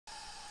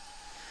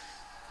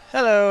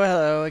Hello,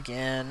 hello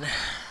again.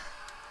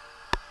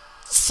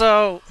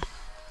 So,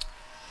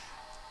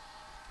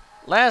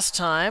 last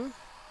time,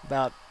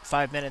 about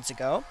 5 minutes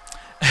ago,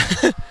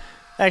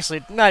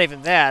 actually, not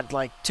even that,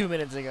 like 2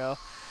 minutes ago,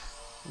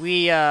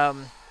 we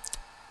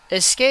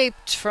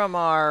escaped from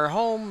our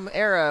home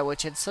era,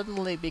 which had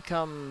suddenly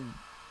become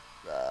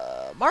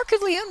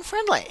markedly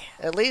unfriendly.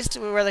 At least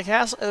where the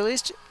castle,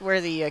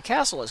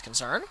 castle is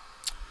concerned.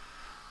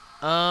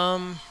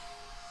 Um,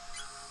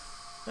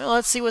 well,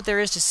 let's see what there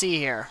is to see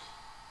here.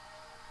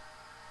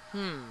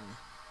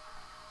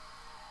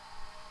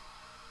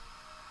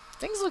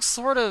 Things look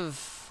sort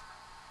of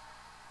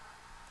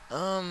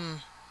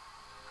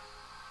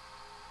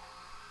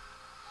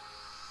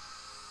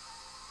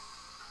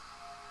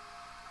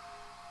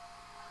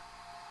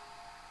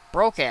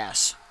broke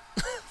ass.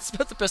 That's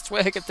about the best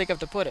way I could think of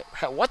to put it.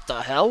 What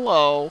the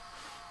hello?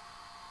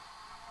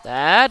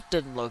 That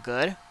didn't look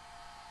good.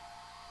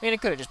 I mean,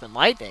 it could have just been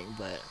lightning,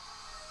 but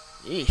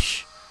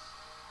yeesh.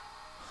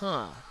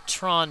 Huh?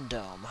 Tron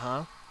Dome,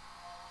 huh?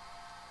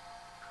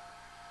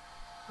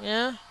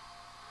 Yeah.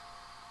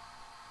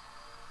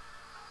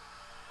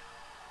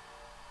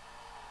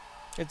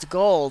 It's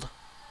gold.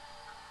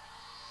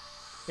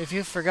 If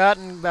you've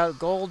forgotten about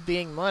gold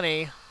being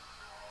money,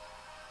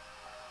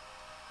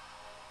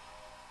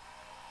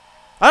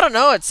 I don't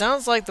know. It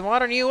sounds like the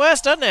modern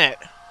U.S., doesn't it?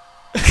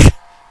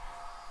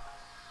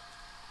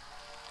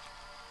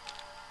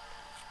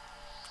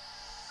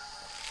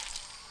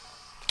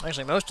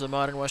 Actually, most of the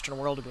modern Western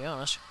world, to be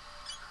honest.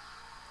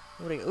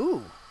 What do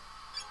you?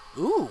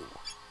 Ooh.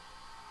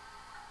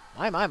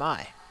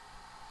 My.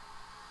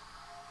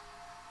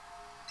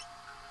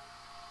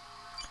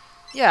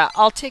 Yeah,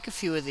 I'll take a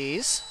few of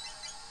these.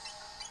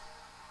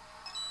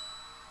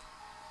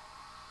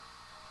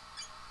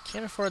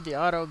 Can't afford the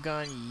auto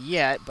gun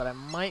yet, but I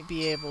might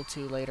be able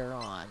to later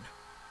on.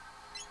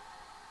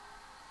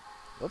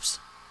 Whoops.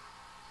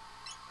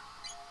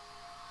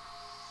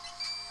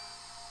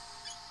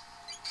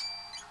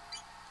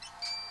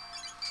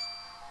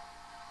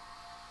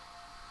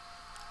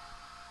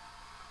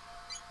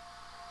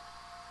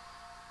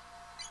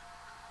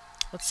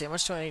 Let's see, how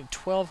much do I need?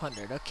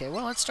 1,200. Okay,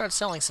 well, let's start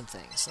selling some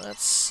things.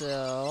 Let's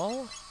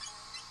sell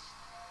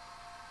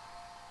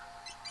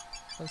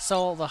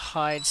all the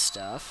hide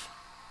stuff.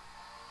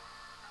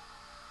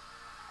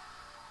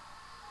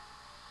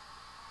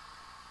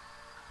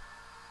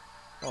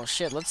 Oh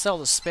shit, let's sell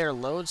the spare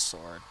load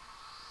sword.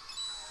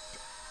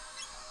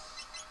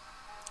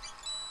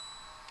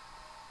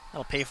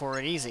 That'll pay for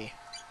it easy.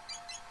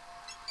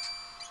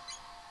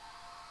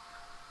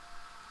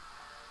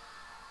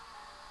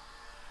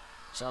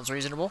 Sounds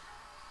reasonable.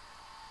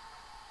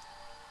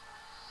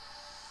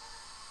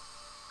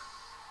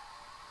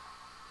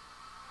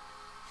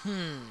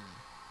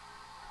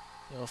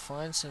 You'll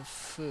find some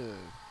food.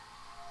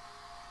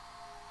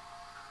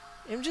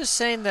 I'm just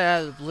saying that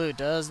out of the blue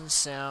doesn't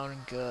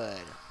sound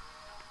good.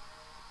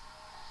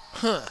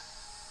 Huh.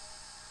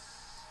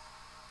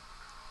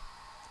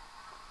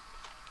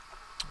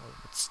 Well,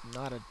 it's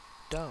not a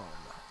dome.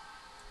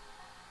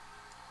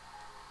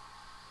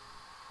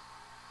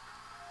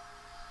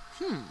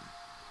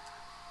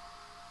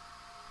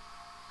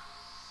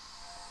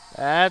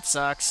 That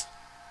sucks.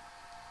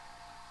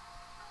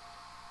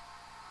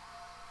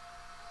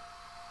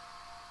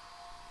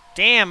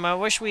 Damn, I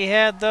wish we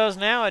had those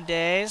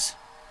nowadays.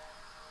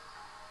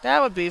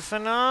 That would be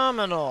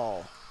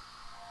phenomenal.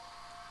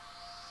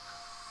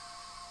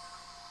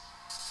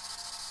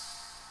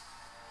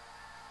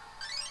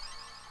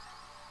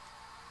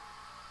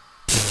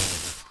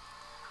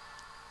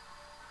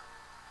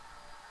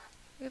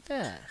 Look at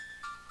that.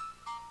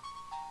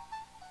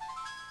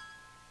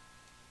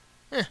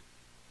 Huh.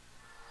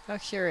 How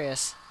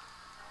curious.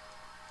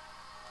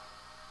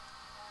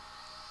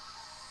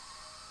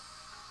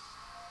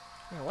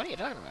 What are you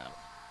talking about?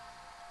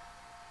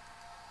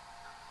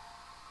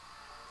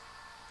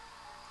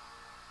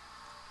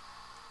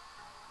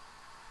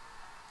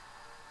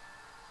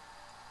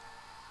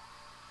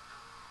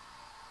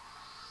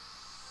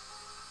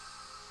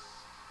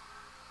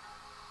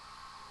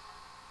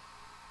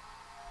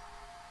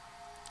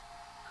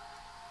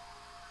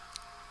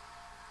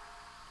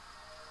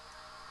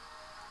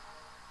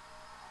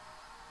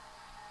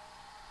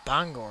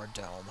 Bangor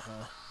Dome,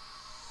 huh?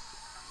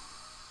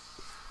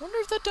 Wonder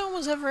if that dome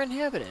was ever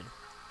inhabited.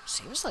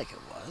 Seems like it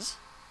was.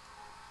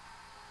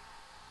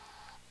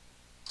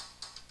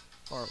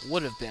 Or it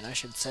would have been, I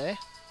should say.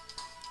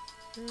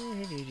 We'll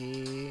get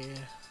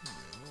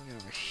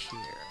over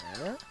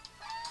here.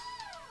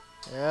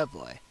 Oh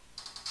boy.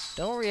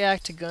 Don't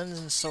react to guns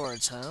and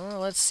swords, huh? Well,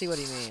 let's see what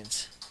he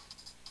means.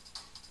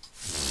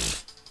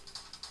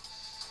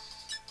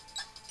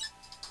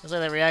 Looks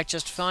like they react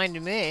just fine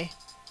to me.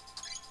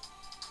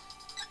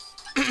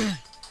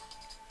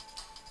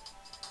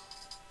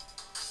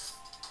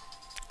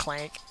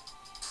 Clank.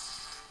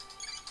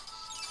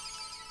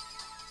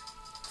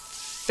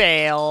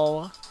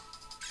 Fail.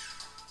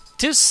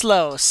 Too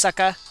slow,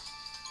 sucker.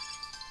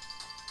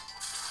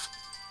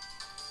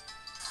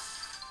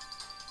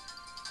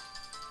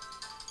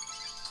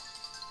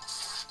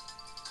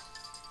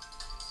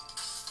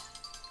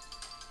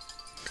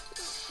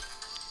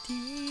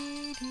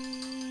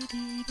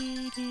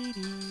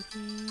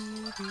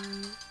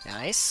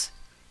 Nice.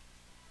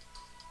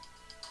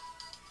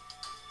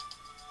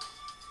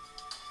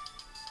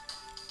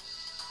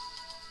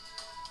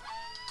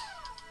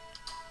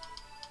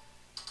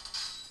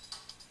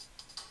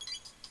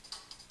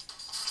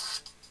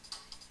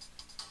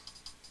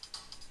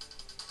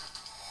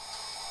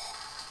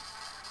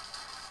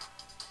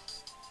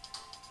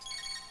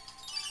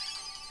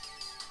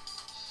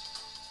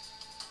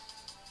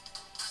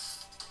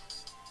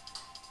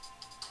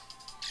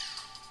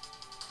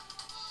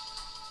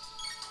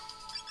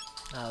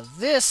 Now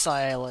this,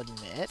 I'll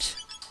admit,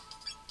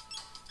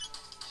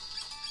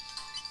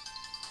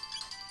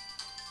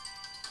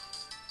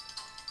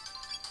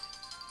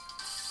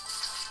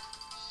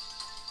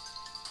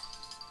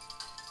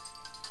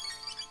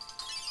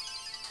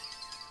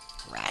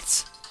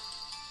 rats.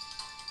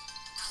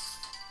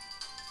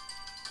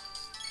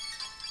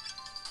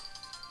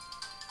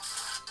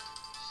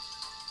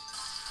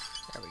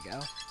 There we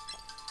go.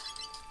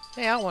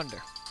 Hey, I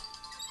wonder.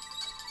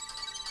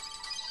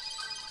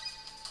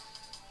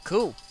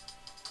 Cool.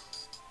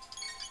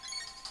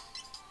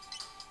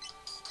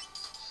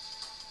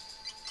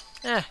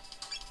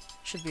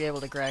 Should be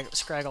able to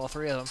scrag all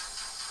three of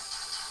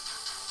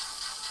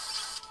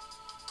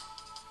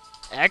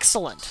them.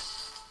 Excellent.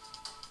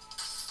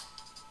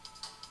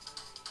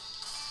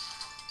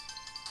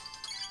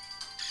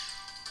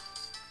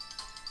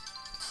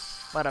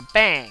 Bada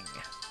bang.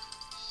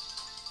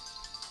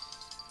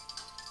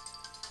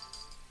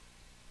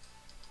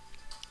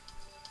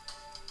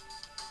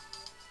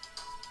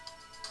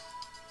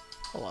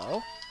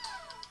 Hello.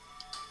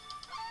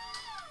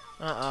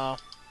 Uh-oh.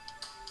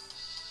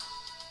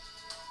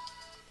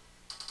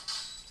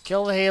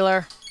 Kill the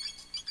healer.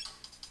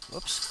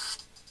 Whoops.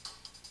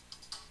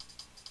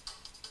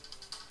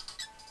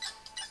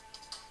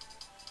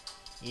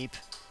 Yeep.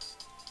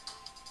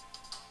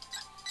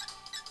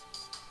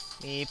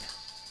 Yeep.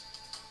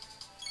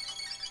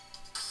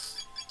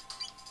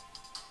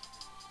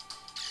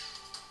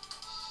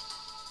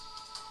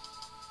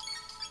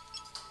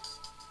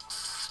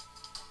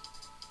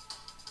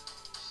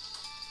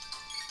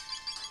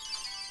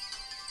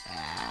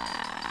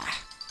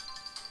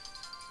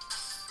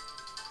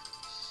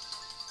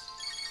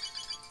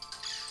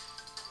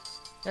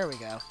 There we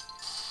go.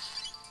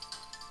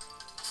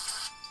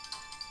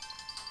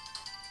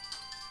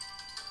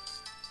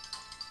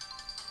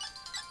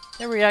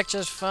 They react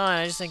just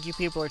fine. I just think you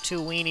people are too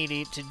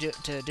weenie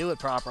to do it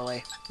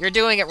properly. You're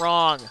doing it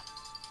wrong.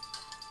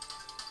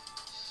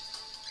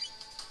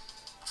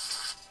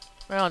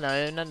 Well,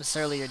 no, not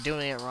necessarily you're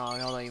doing it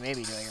wrong, although you may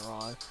be doing it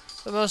wrong.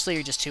 But mostly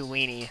you're just too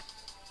weenie.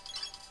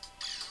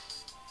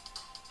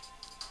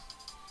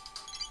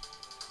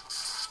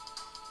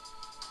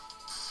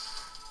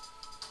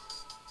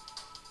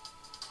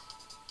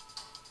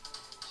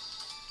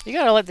 You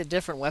gotta like the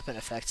different weapon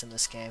effects in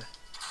this game.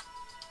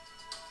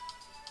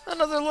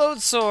 Another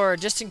load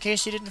sword, just in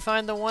case you didn't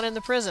find the one in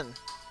the prison.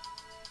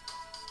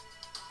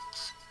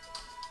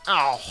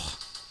 Oh.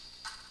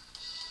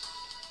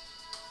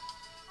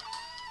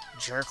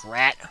 Jerk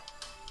rat.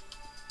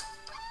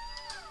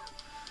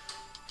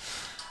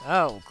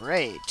 Oh,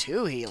 great.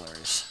 2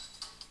 healers.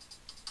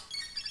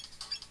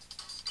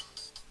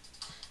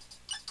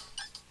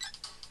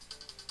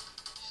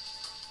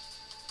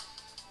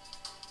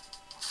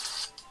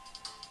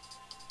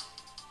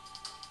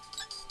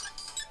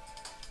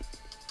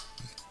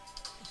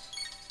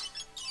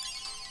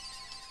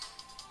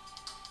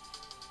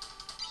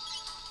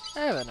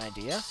 I have an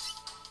idea.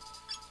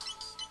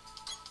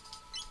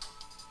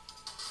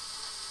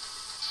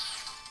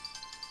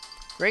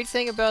 Great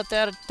thing about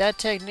that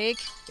technique,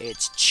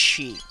 it's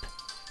cheap.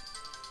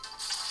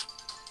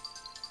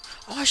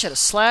 Oh, I should have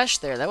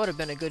slashed there. That would have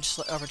been a good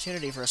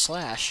opportunity for a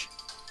slash.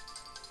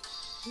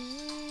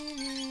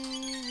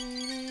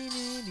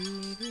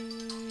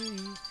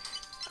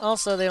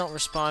 Also, they don't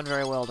respond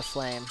very well to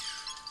flame.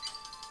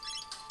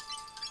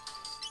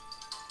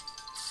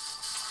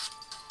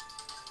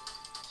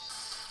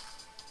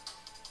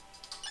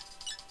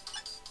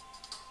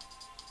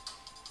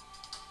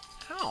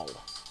 Ow.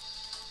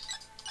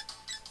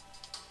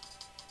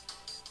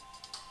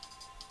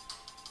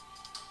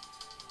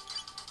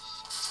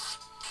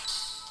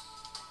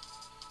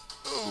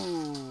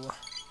 Ooh.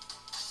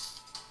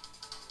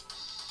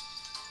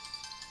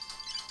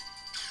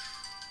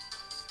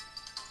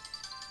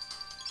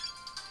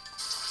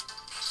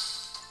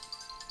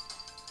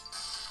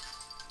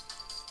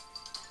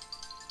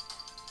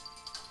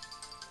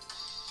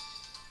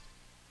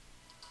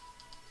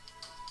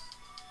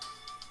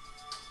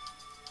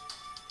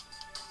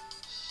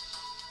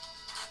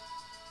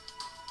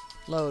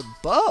 Load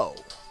bow.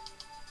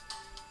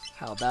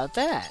 How about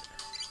that?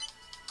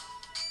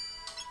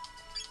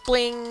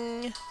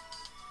 Bling!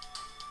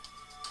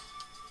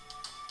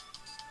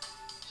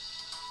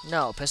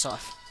 No, piss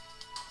off.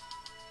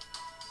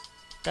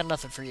 Got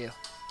nothing for you.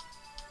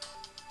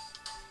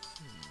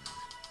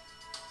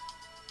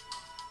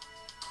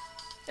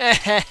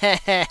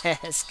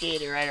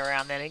 Skated right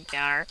around that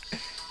encounter.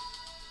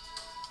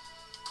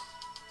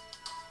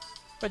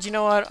 But you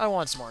know what? I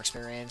want some more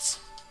experience.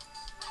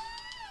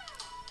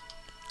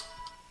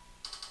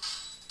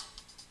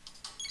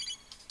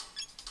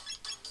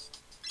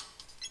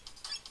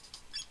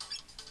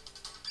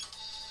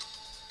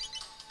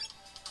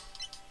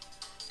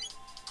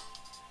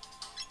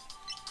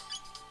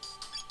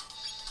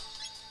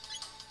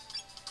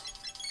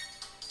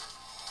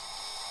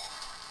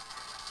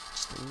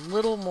 Just a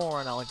little more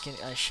and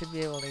I should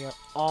be able to get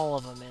all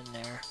of them in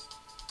there.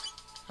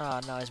 Oh,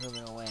 no, he's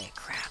moving away.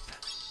 Crap.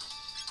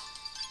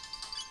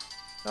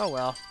 Oh,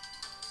 well.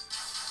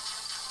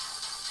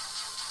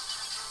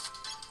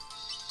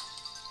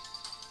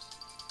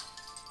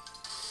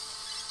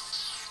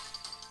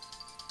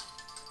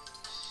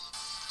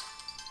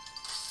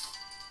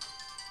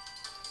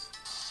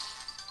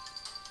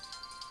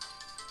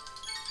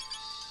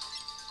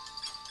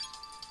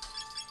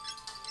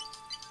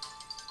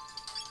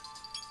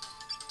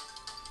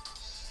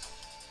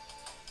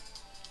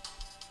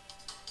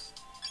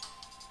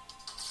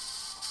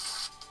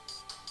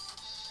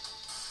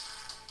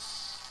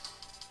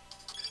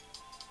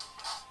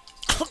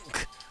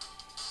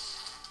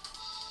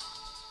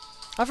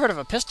 I've heard of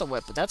a pistol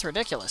whip, but that's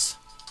ridiculous.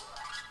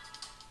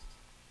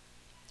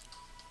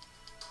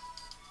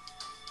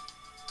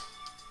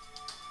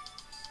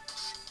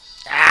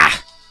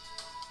 Ah!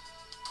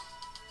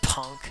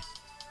 Punk.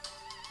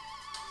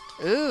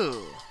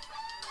 Ooh.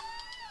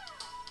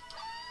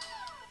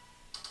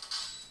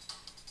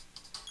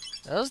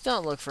 Those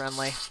don't look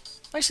friendly.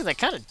 Actually, they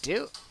kind of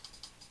do.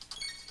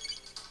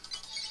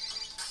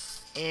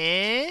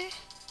 Eh?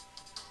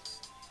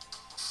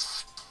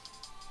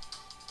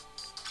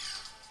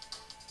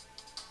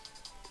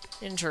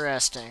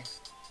 Interesting.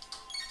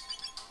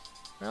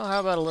 Well, how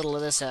about a little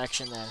of this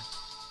action then?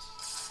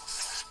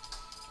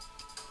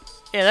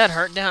 Yeah, that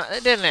hurt,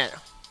 didn't it?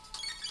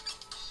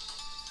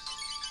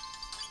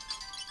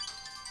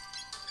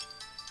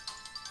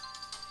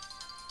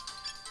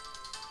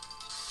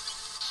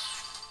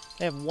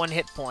 They have 1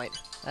 hit point.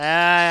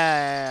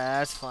 Ah,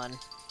 that's fun.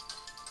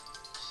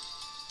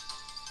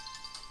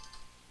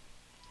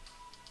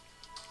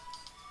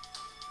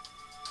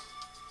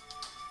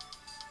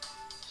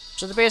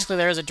 So basically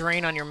there's a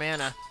drain on your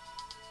mana.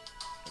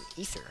 An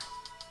ether.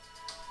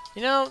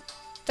 You know,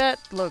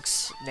 that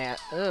looks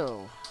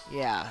oh,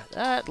 yeah,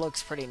 that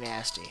looks pretty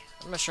nasty.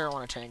 I'm not sure I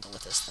want to tangle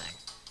with this thing.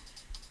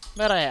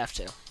 But I have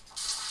to.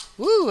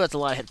 Woo, that's a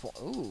lot of hit points.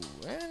 Ooh,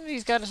 and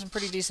he's got some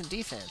pretty decent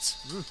defense.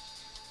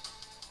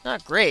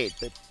 Not great,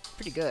 but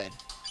pretty good.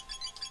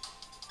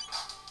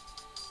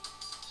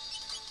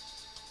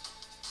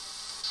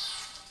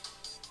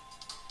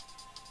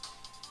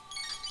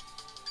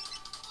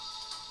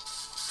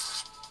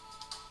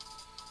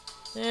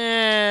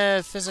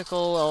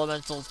 Physical,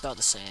 elemental, it's about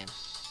the same.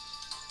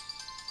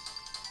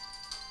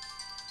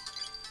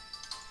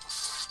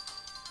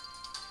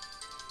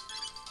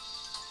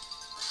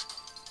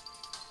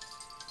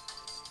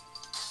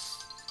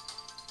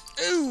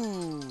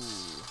 Ooh!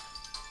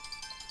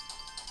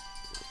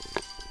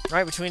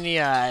 Right between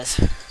the eyes.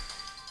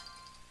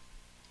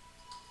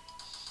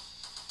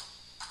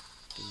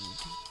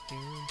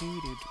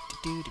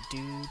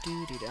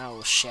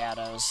 Oh,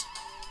 shadows.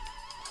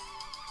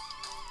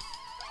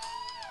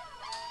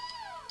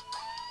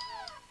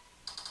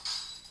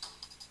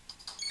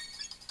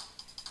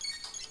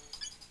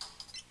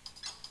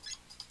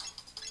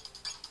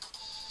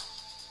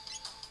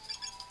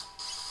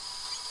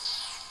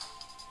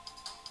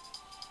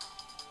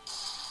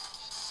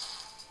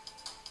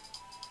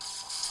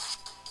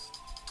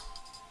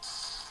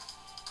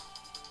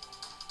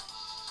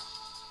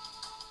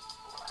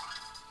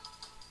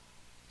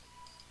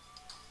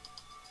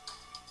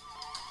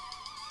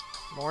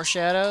 More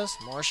shadows?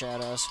 More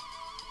shadows.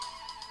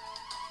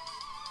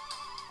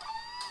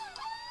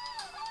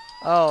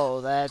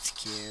 Oh, that's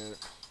cute.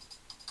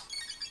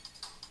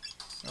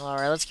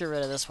 Alright, let's get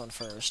rid of this one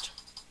first.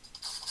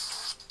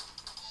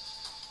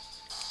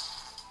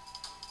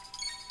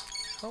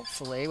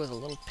 Hopefully, with a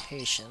little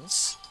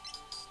patience.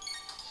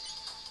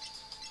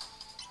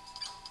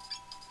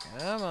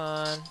 Come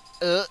on.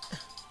 Come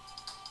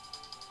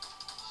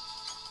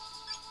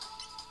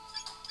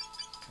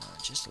on,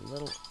 just a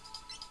little...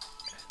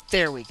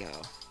 There we go.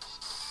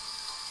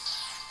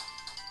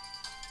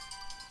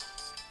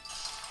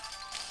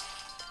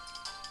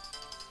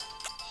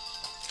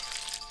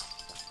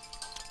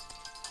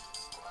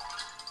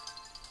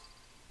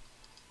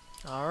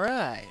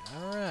 Alright,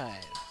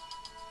 alright.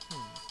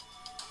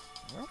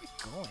 Where are we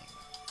going?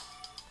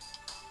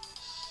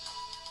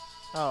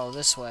 Oh,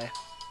 this way.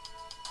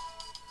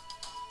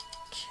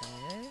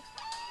 Okay.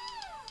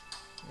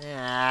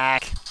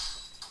 Yuck.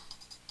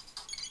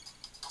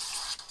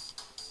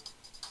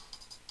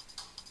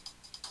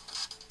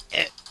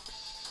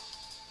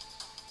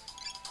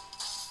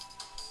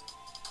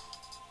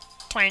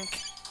 Clank.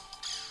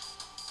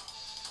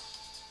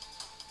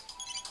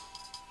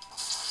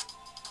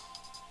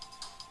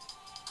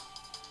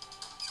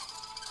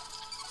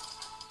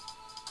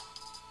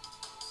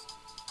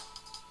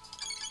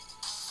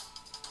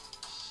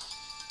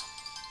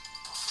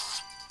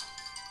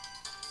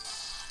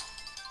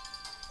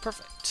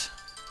 Perfect.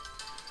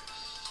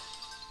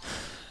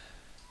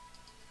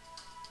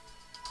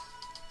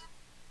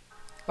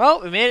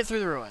 Well, we made it through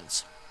the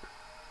ruins.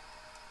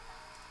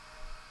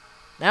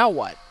 Now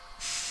what?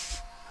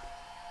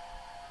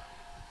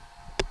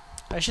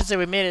 I should say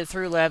we made it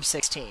through Lab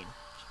 16.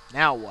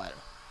 Now what?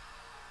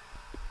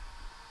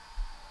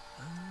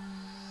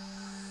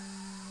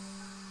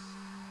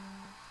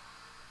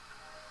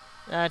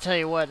 I tell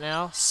you what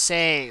now.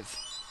 Save.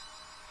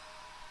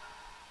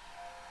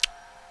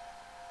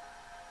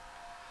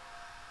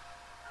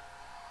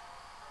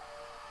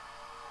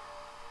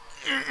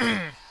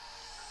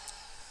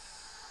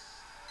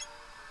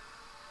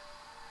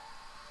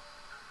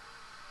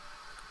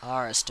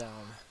 Aura stone.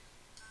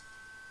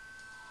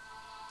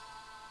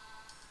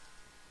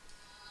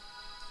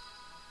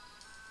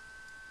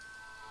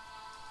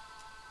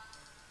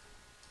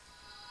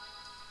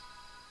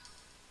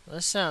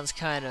 This sounds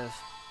kind of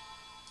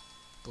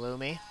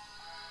gloomy.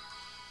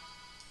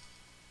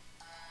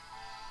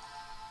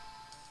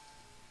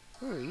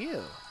 Who are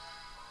you?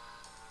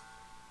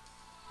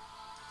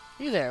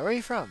 You there, where are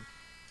you from?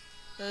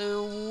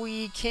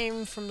 We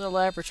came from the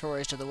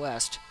laboratories to the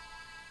west.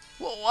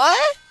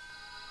 What?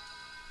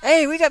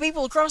 Hey, we got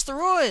people across the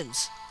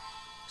ruins!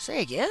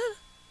 Say again?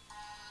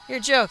 You're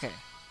joking.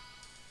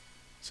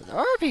 So there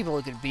are people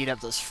who can beat up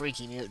those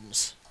freaky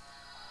mutants.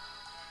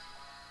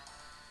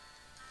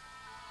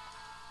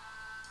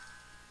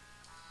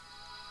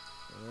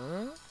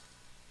 Huh?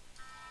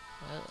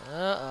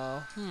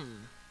 Uh-oh.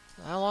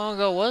 How long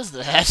ago was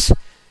that?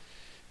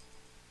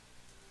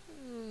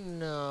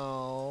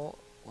 No.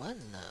 What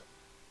in the...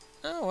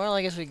 Oh, well,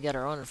 I guess we can get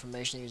our own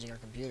information using our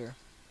computer.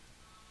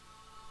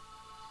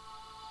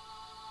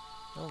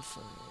 Don't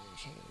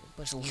a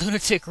bunch of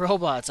lunatic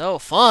robots. Oh,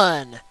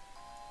 fun!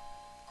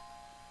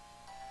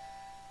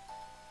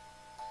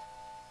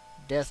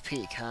 Death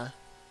Peak, huh?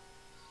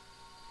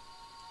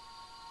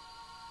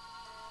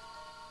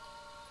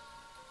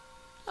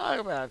 Talk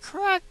about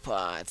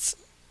crackpots.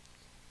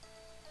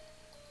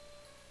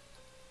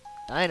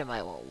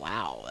 Dynamite. Well,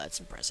 wow, that's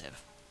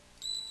impressive.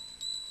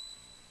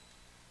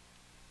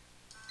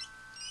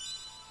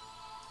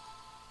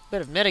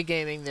 Bit of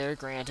metagaming there,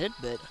 granted,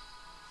 but...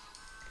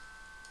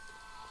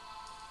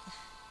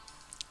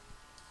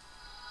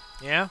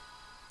 Yeah?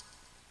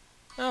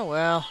 Oh,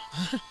 well.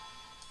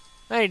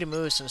 I need to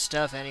move some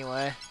stuff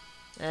anyway.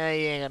 You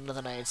ain't got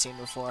nothing I ain't seen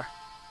before.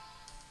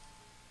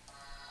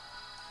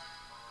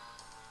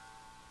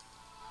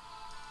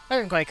 That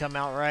didn't quite come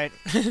out right.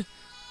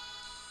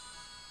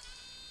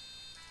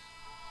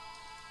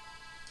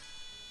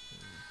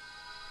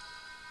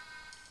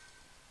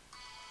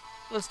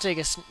 Let's take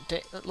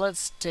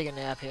a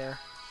nap here.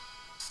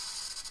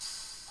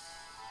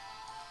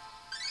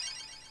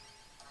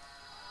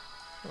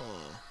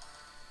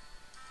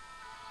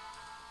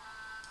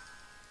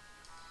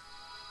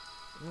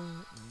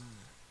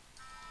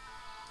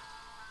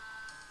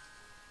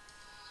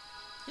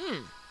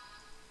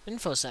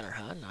 Info center,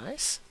 huh?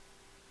 Nice.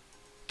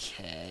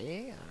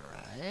 Okay,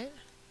 alright.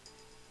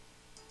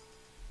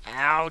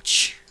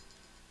 Ouch!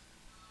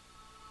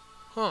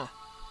 Huh.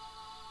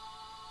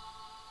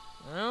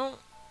 Well,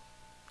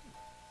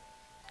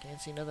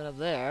 can't see nothing up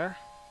there.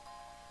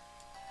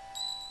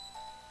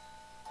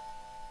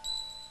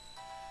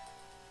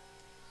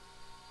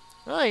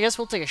 Well, I guess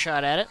we'll take a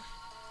shot at it.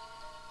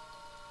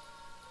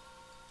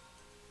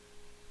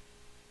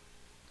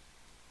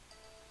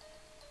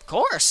 Of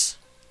course!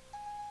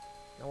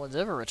 No one's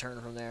ever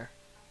returned from there.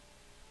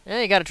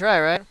 Yeah, you gotta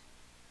try, right?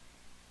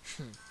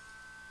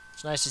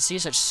 It's nice to see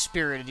such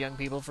spirited young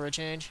people for a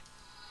change.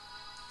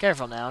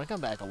 Careful now, and come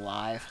back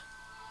alive.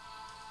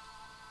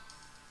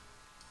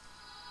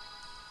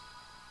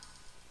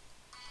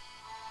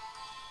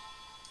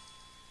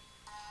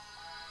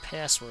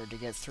 Password to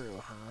get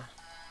through, huh?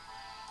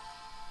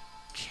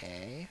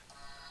 Okay.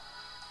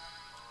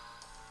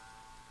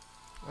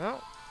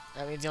 Well,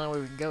 that means the only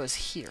way we can go is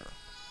here.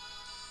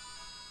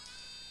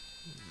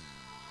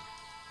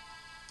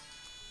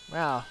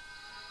 Wow.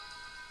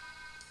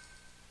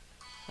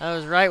 I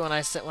was right when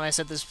I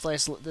said this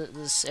place,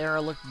 this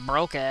era looked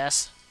broke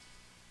ass.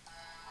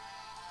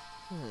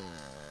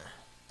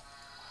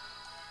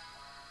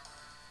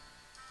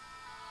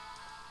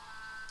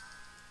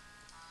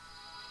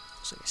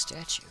 Looks like a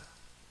statue.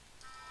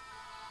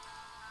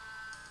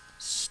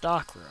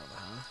 Stock room,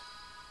 huh?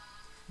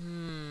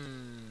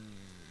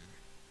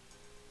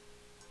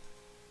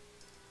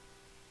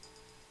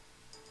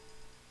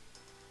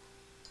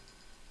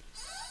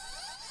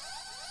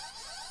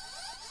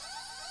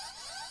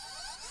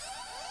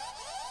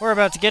 We're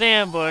about to get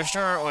ambushed,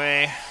 aren't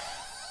we?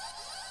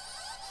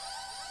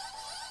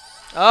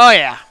 Oh,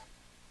 yeah.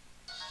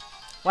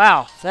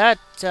 Wow, that,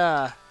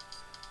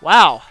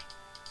 wow.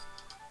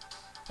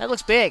 That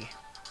looks big.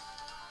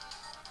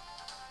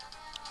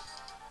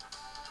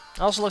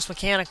 Also looks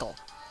mechanical.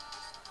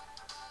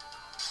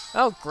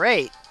 Oh,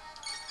 great.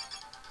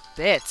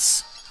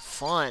 Bits.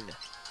 Fun.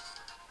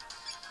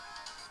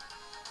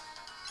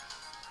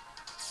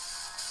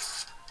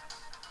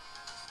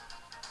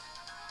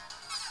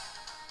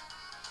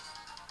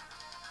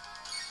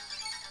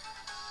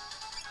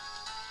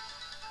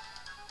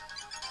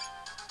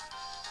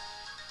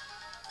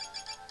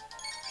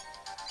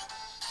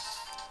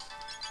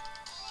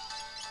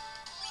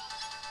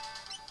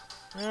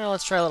 Well,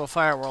 let's try a little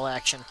firewall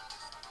action.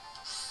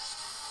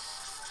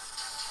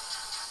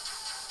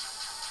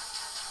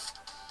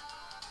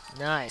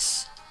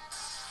 Nice.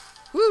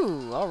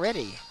 Woo!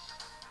 Already.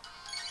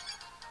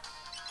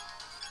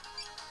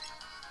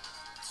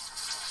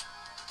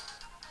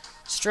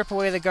 Strip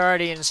away the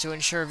guardians to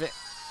ensure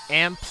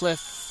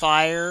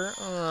amplifier.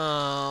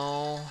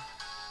 Oh.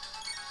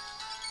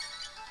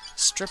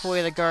 Strip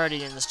away the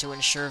guardians to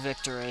ensure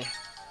victory.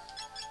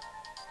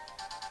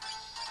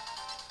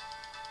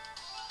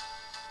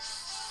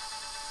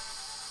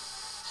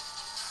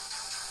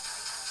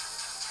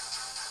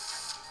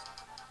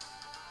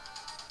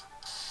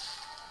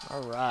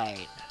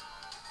 Alright.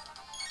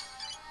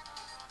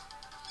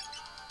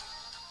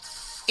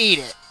 Eat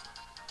it.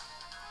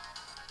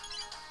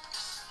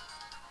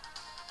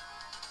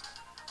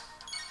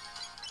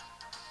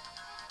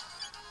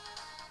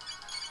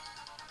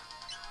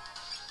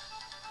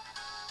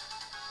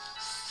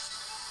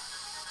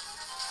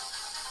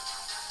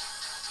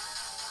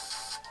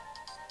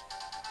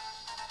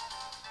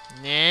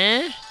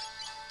 Nah.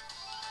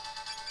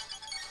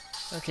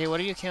 Okay, what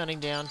are you counting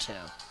down to?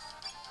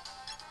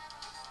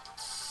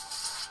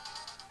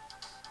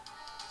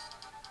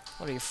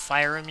 What are you,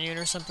 fire immune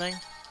or something?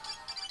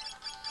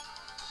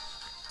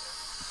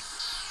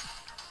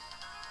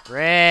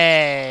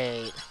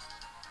 Great.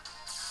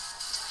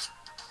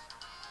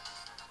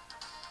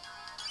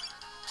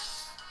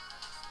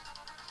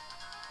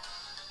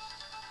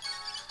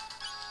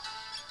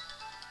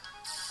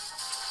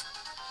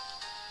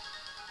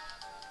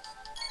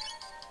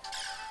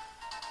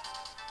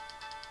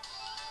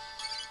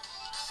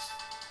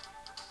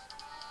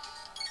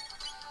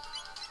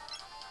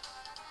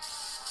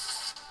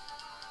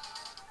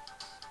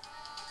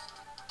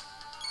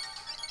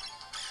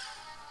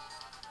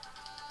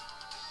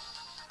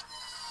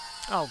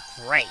 Oh,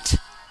 great.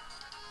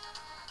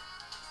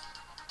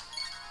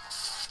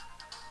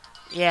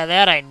 Yeah,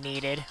 that I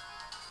needed.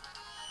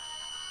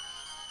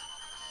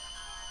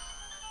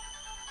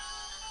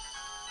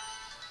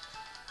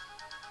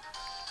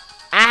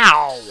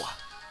 Ow!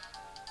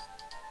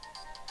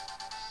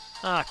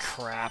 Ah,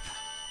 crap.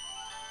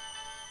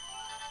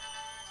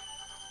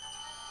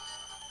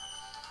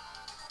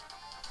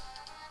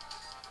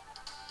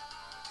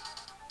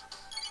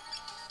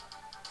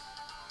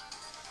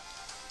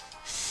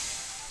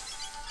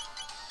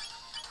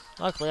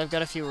 Luckily, I've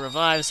got a few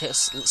revives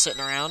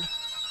sitting around.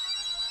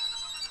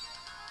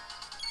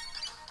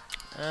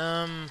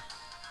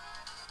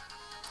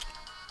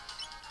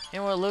 You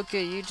know what,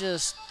 Luca? You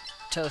just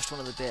toast one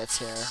of the bits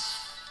here.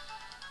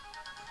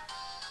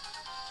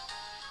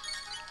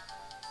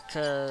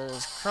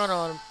 Because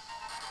Chrono and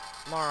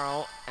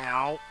Morrow,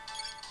 ow,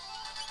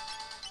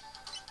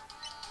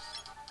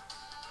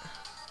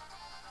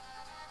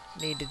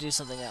 need to do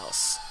something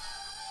else.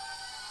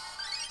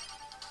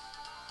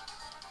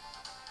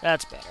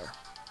 That's better.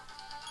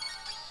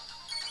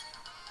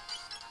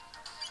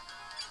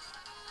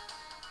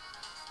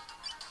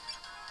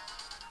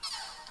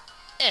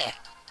 Eh.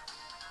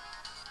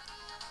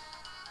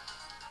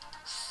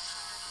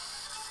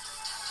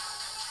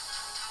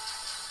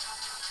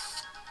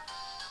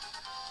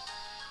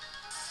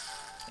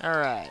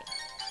 Alright.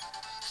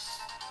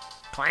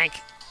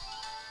 Clank.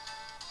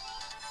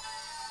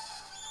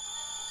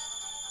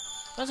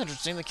 That's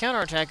interesting. The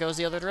counterattack goes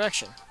the other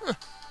direction. Huh.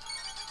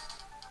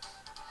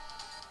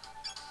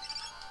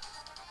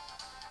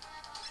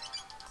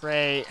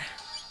 Great.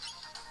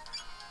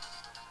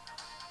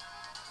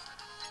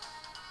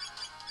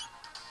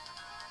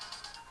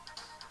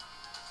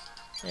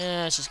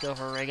 Yeah, let's just go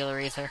for a regular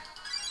ether.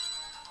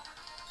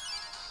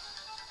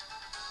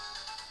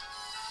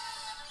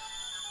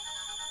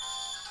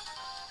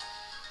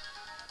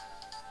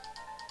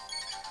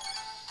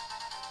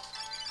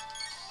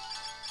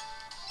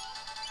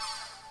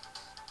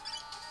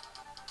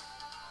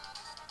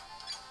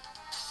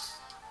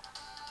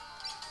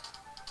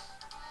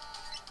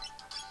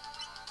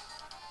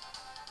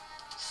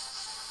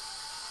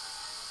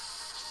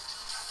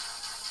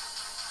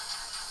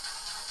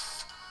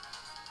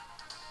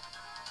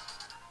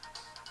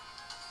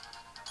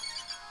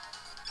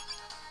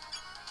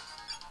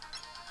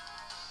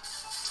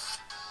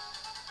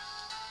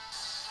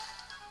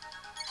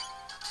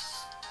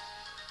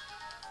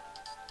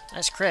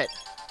 Nice crit.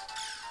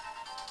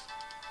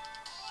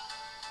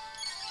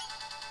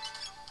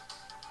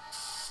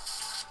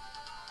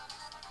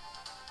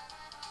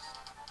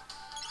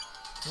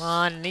 Come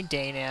on, any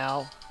day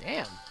now.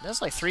 Damn,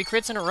 that's like 3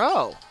 crits in a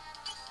row.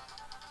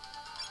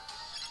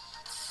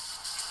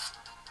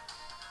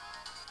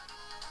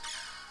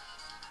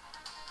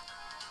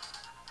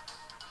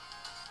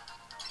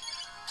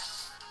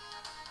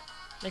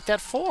 Make that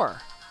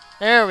 4.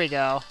 There we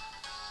go.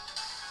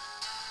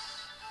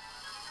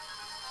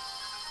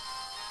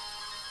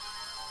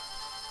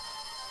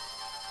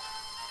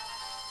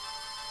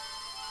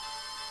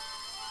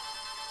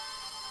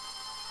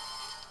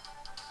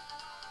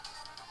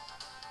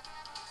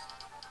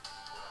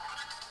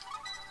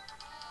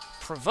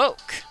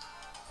 Provoke.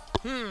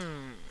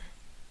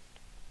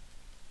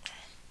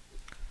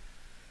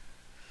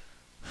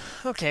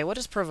 Okay, what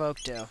does provoke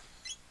do?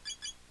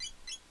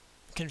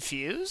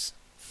 Confuse?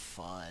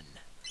 Fun.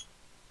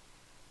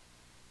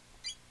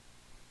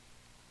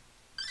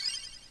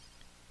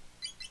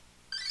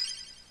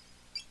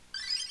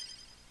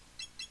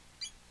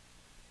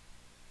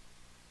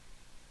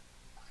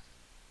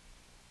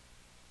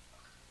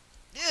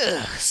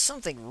 Ugh,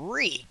 something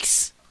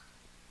reeks.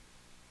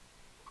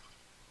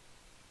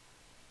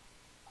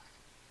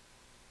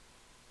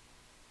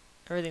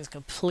 Everything's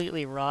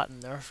completely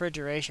rotten. The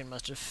refrigeration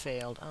must have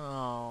failed.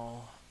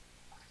 Oh.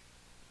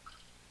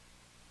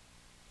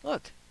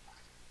 Look.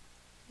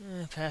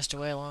 Passed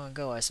away long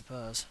ago, I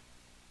suppose.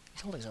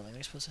 He's holding something. What do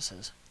you suppose this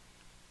is?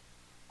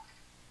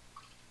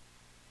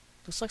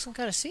 Looks like some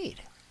kind of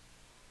seed.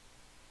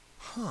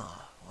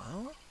 Huh.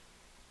 Well,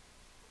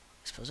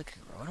 I suppose it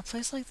could grow in a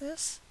place like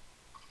this?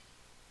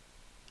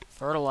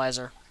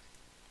 Fertilizer.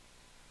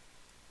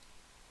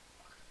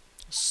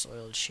 A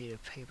soiled sheet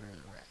of paper.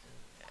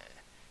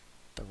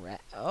 The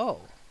rat. Oh.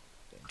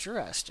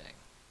 Interesting.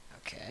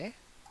 Okay.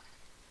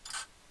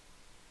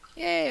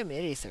 Yay,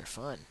 mid-ether.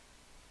 Fun.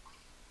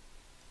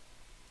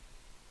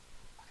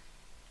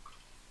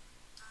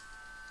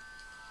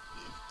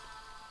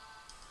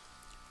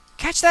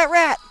 Catch that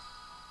rat!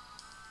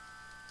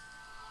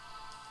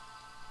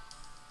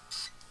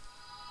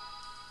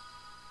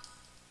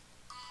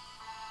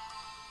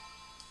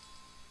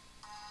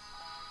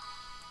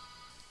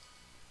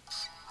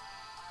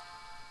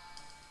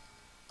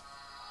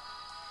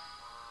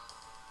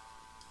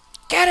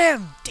 Get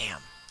him! Damn.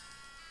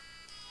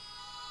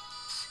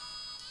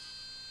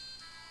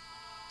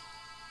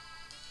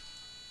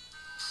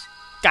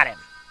 Got him.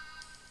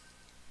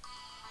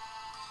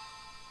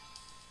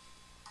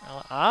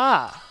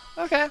 Ah.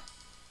 Okay.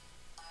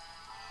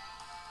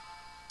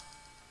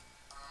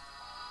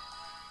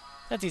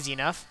 That's easy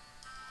enough.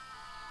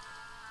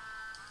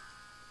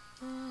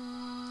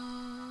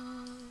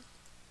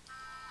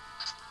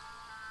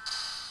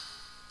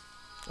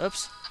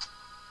 Oops.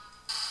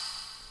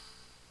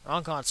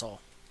 Wrong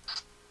console.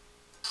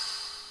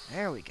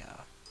 There we go.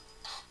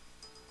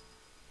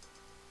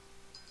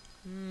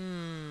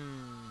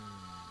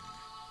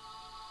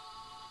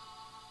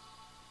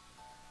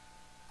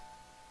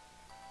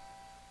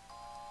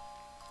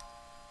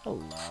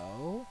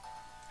 Hello?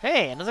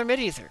 Hey, another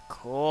mid-ether.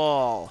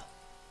 Cool.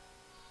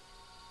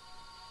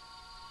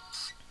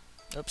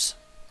 Oops.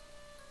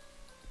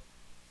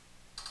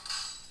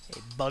 A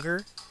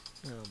bugger?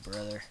 Oh,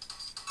 brother.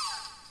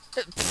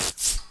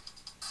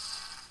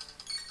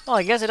 Well,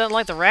 I guess it doesn't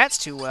like the rats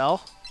too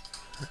well.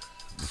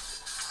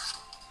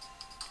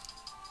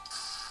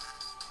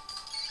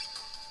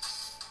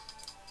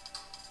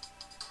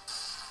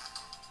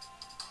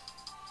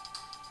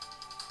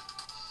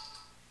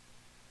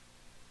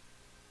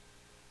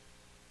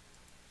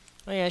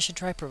 Oh yeah, I should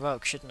try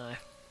provoke, shouldn't I?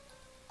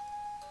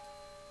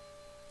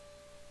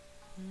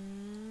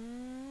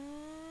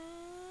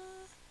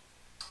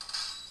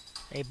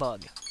 A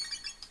bug.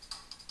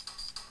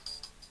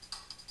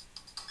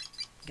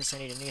 Guess I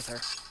need an ether.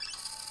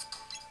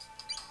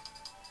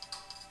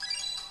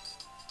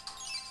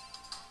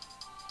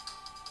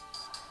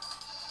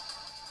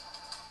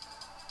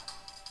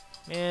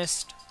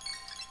 Missed.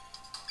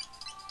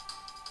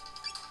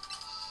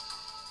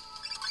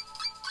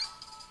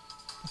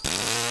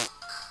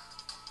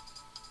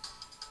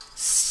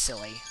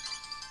 Silly.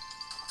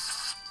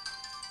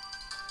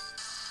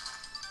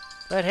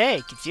 But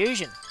hey,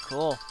 confusion.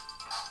 Cool.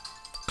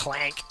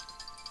 Clank.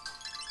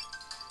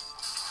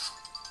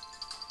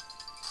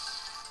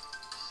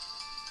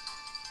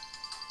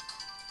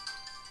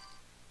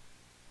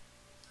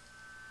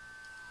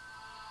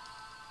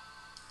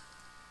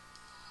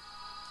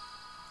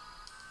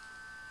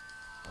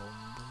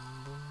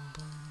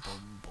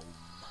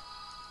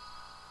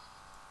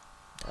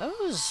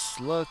 Those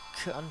look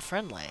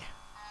unfriendly.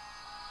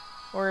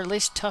 Or at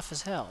least tough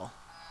as hell.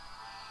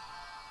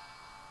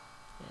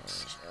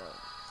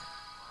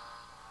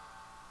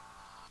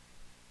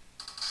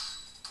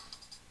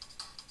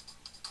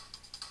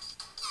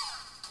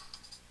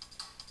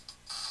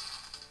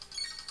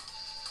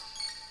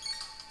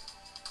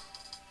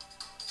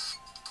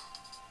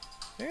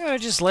 You're gonna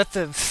just let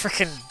the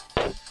frickin'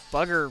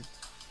 bugger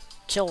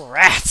kill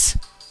rats.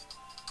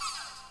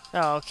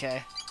 Oh,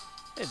 okay.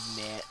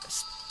 Admit.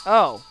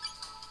 Oh.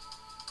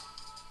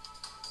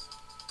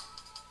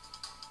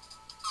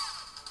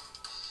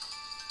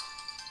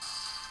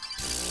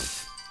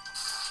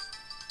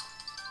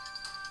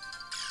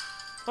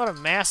 What a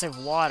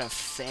massive wad of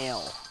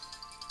fail.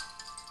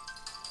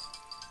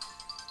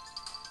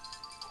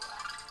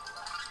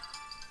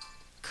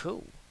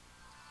 Cool.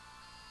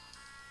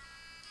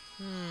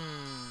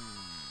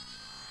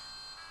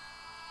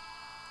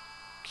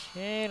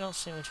 Okay, don't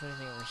see much of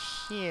anything over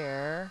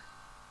here.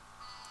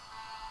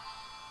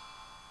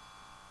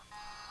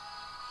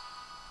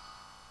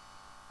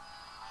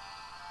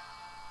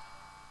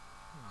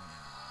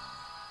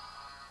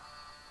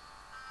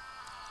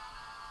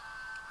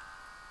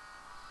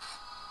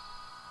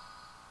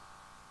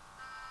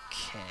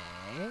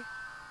 Okay.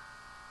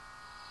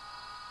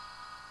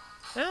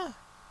 Well,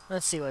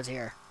 let's see what's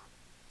here.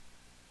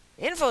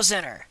 Info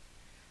center.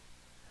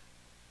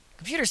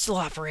 Computer's still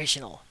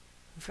operational.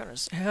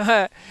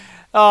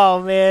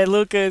 Oh man,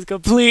 Luca is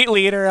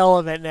completely in her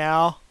element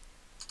now.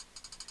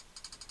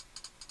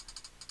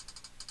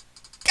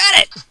 Got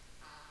it!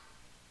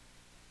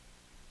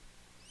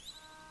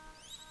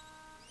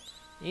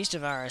 East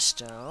of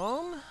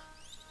Aristome.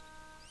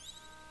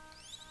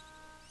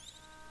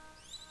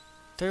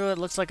 Through it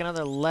looks like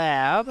another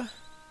lab.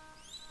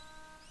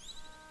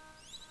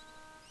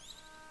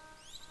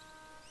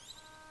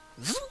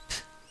 Zoop.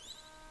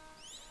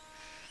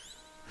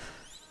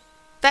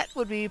 That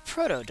would be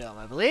Protodome,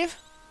 I believe.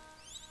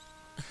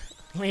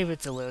 Leave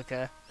it to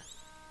Luca.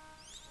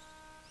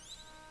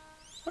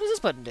 What does this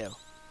button do?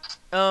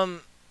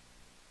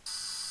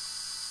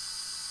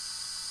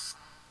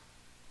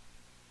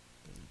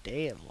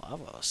 Day of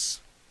Lavos.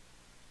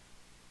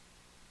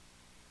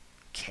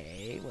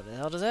 Okay, what the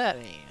hell does that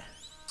mean?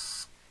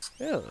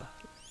 Ooh,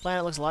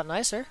 planet looks a lot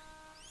nicer.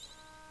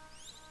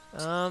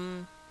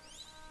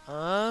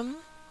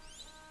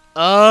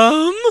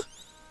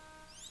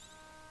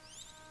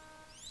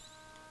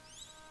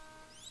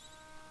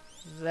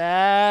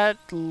 That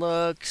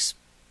looks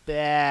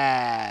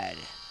bad.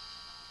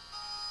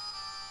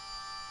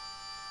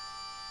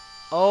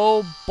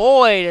 Oh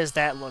boy, does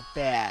that look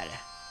bad.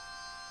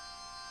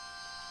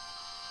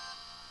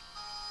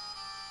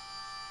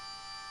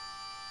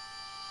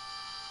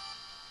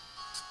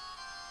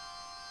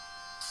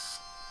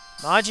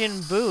 Majin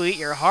Buu, eat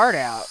your heart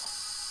out.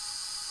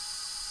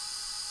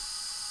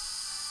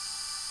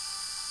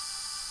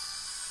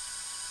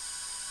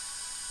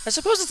 I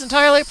suppose it's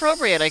entirely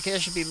appropriate. I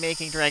should be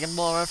making Dragon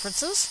Ball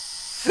references.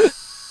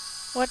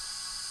 What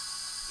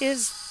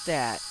is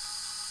that?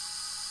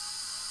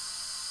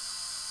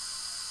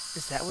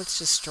 Is that what's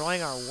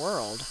destroying our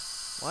world?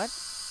 What?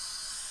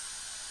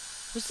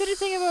 Was there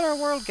anything about our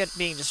world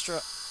being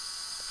destroyed?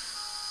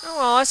 Oh,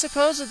 well, I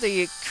suppose that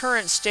the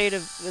current state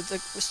of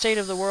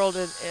the world,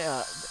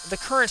 the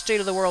current state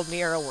of the world in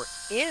the era we're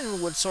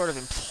in would sort of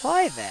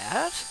imply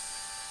that.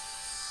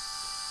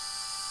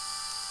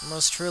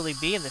 Most truly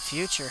be in the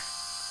future.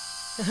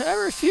 I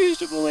refuse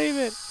to believe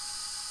it.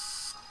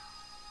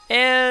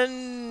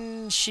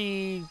 And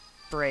she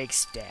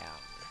breaks down.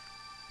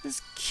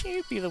 This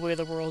can't be the way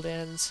the world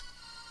ends.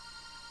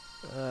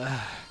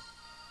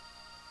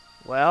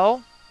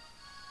 Well.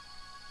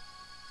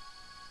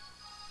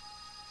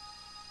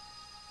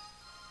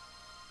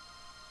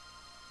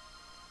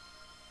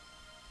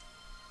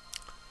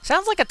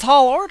 Sounds like a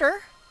tall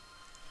order.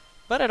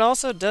 But it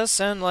also does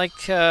sound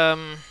like,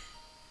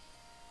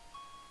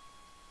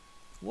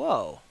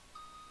 whoa.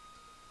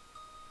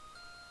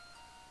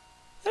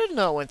 I didn't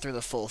know it went through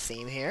the full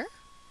theme here.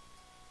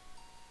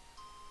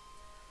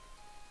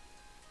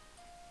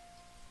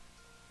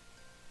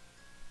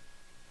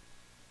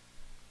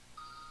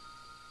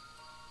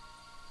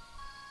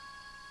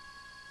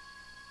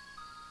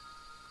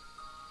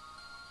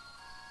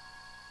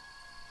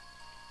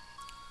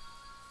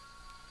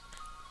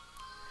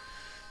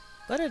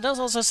 But it does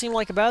also seem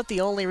like about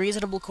the only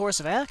reasonable course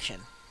of action.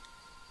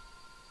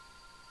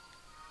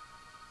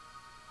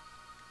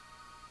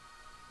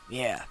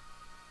 Yeah.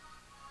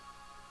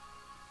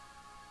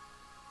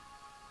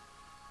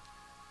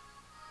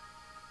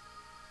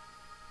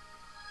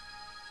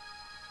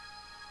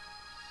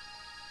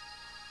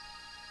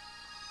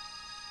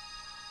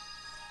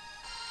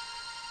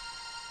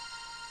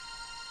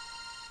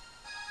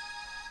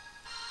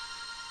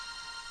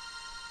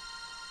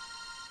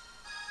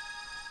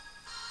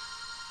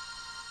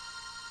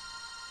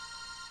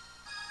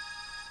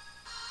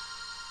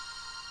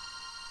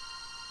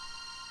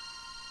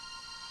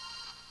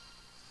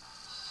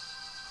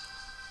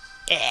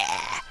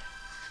 Yeah.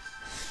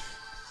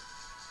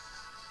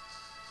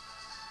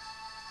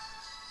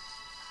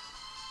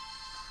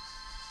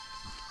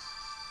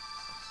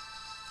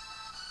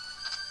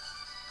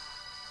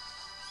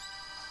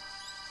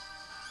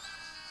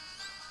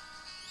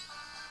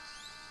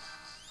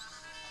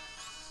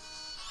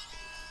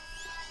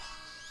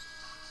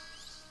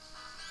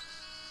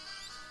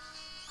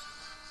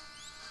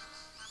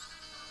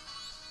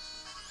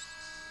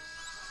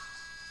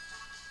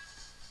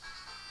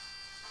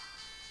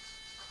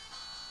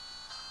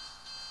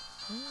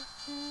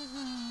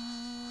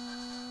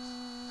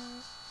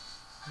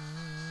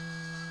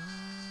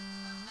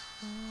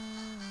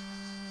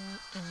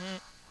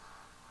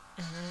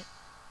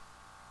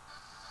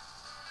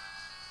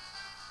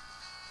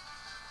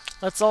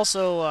 Let's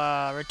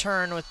also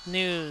return with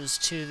news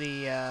to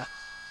the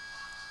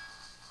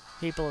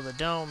people of the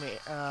dome.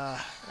 I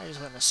just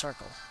went in a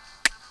circle.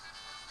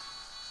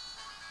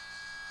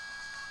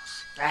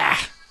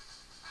 Ah!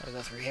 Gotta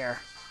go through here.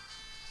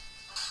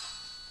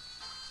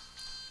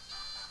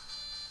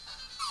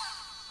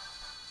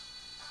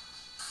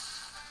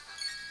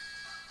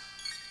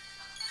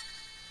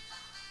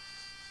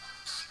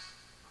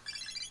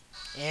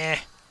 Eh.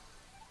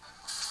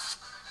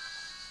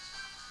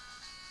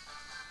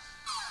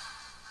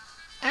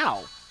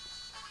 Ow.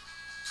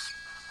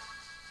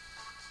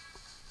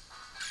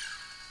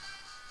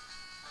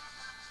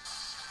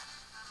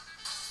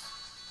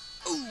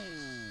 Ooh.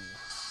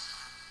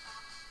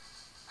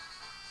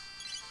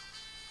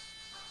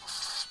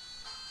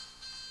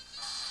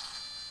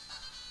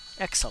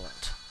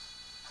 Excellent.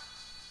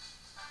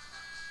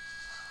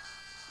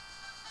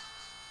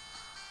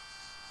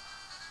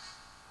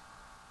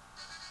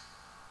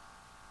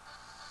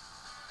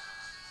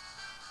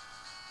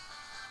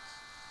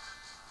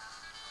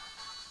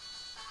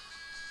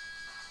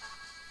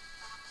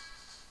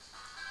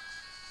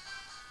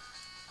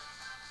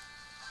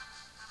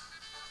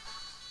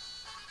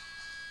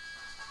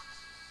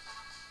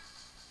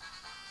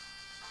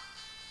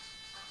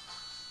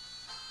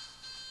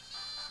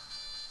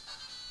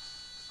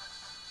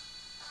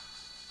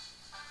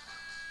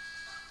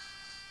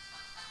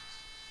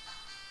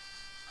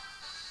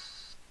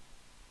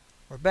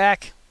 We're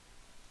back.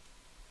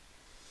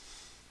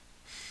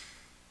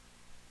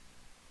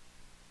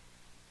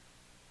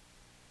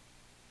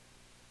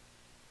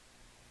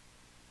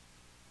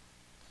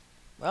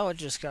 Well, what'd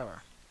you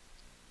discover?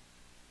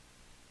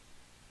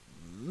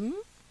 Hmm?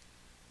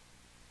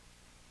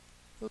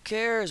 Who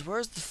cares?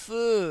 Where's the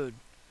food?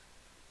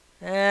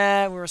 We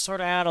were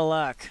sort of out of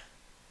luck.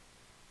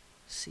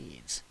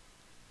 Seeds.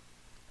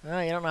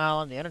 Well, you don't know how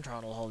long the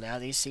Endertron will hold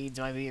out. These seeds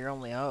might be your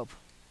only hope.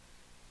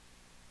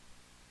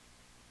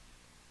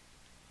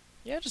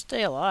 Yeah, just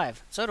stay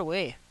alive. So do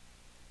we.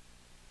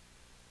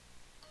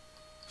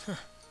 Huh.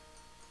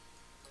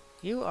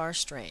 You are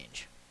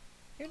strange.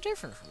 You're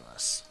different from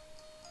us.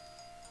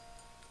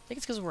 I think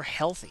it's because we're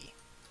healthy.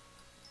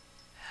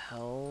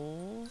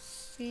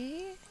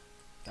 Healthy?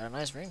 Got a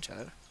nice ring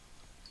to it.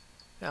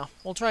 Now,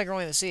 we'll try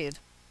growing the seed.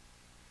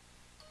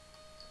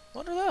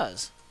 What are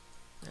those?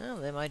 Well,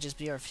 they might just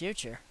be our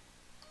future.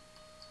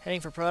 Heading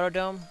for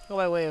Protodome? Go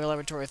by way of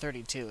Laboratory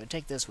 32 and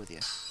take this with you.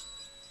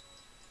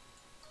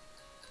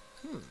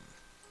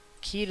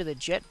 Key to the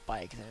jet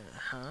bike then,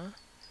 huh?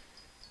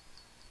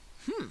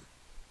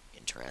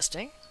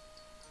 Interesting.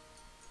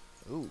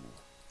 Ooh.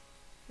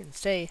 You can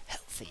stay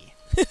healthy.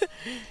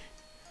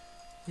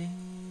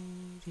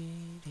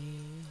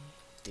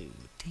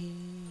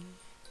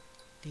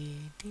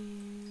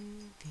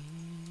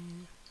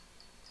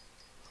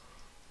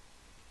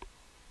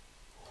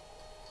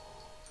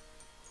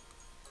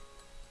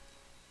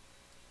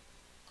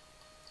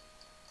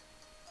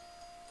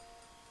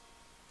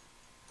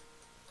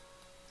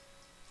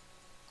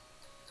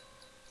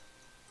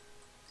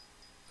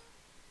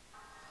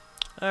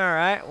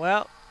 Alright,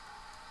 well,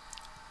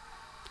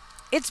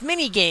 it's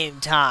minigame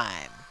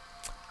time.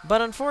 But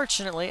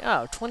unfortunately,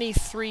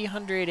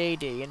 2300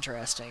 AD,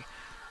 interesting.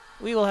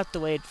 We will have to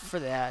wait for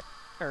that,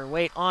 or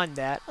wait on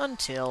that,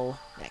 until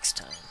next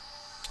time.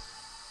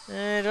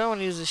 I don't want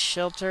to use a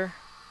shelter.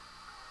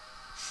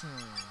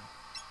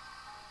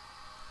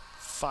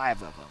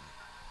 5 of them.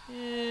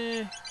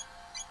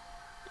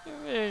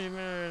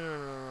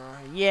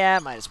 Yeah,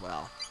 might as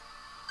well.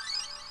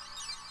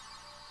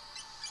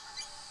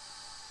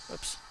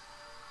 Oops.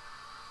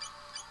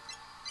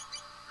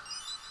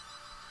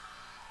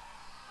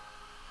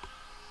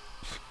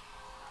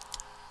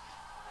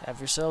 Have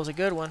yourselves a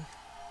good one.